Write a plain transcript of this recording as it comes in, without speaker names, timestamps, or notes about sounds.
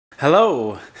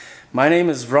Hello, my name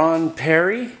is Ron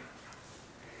Pare,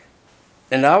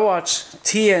 and I watch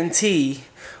TNT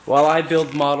while I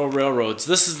build model railroads.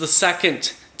 This is the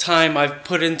second time I've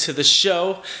put into the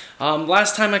show.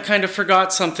 Last time I kind of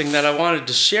forgot something that I wanted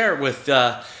to share with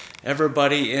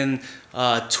everybody in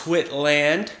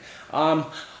Twitland.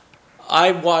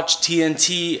 I watch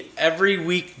TNT every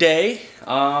weekday,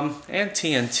 and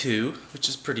TN2, which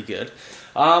is pretty good.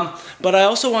 But I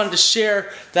also wanted to share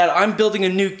that I'm building a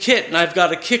new kit, and I've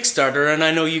got a Kickstarter, and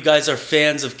I know you guys are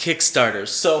fans of Kickstarters.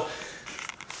 So,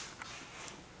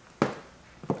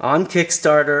 on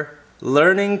Kickstarter,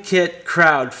 Learning Kit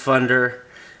Crowdfunder,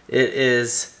 it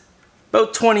is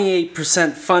about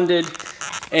 28% funded,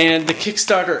 and the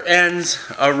Kickstarter ends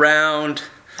around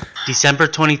December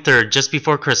 23rd, just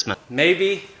before Christmas.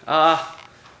 Maybe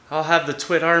I'll have the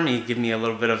Twit Army give me a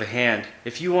little bit of a hand.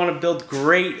 If you want to build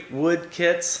great wood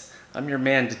kits, I'm your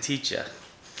man to teach you.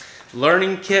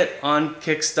 Learning Kit on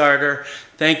Kickstarter.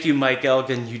 Thank you, Mike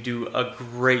Elgin. You do a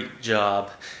great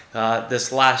job.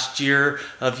 This last year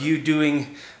of you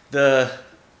doing the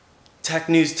Tech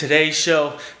News Today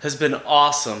show has been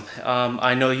awesome.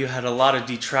 I know you had a lot of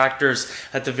detractors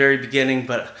at the very beginning,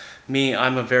 but me,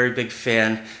 I'm a very big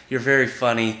fan. You're very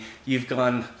funny. You've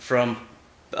gone from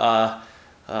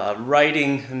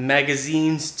writing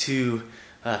magazines to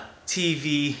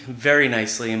TV very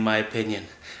nicely, in my opinion.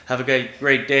 Have a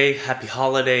great day, happy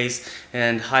holidays,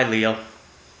 and hi, Leo.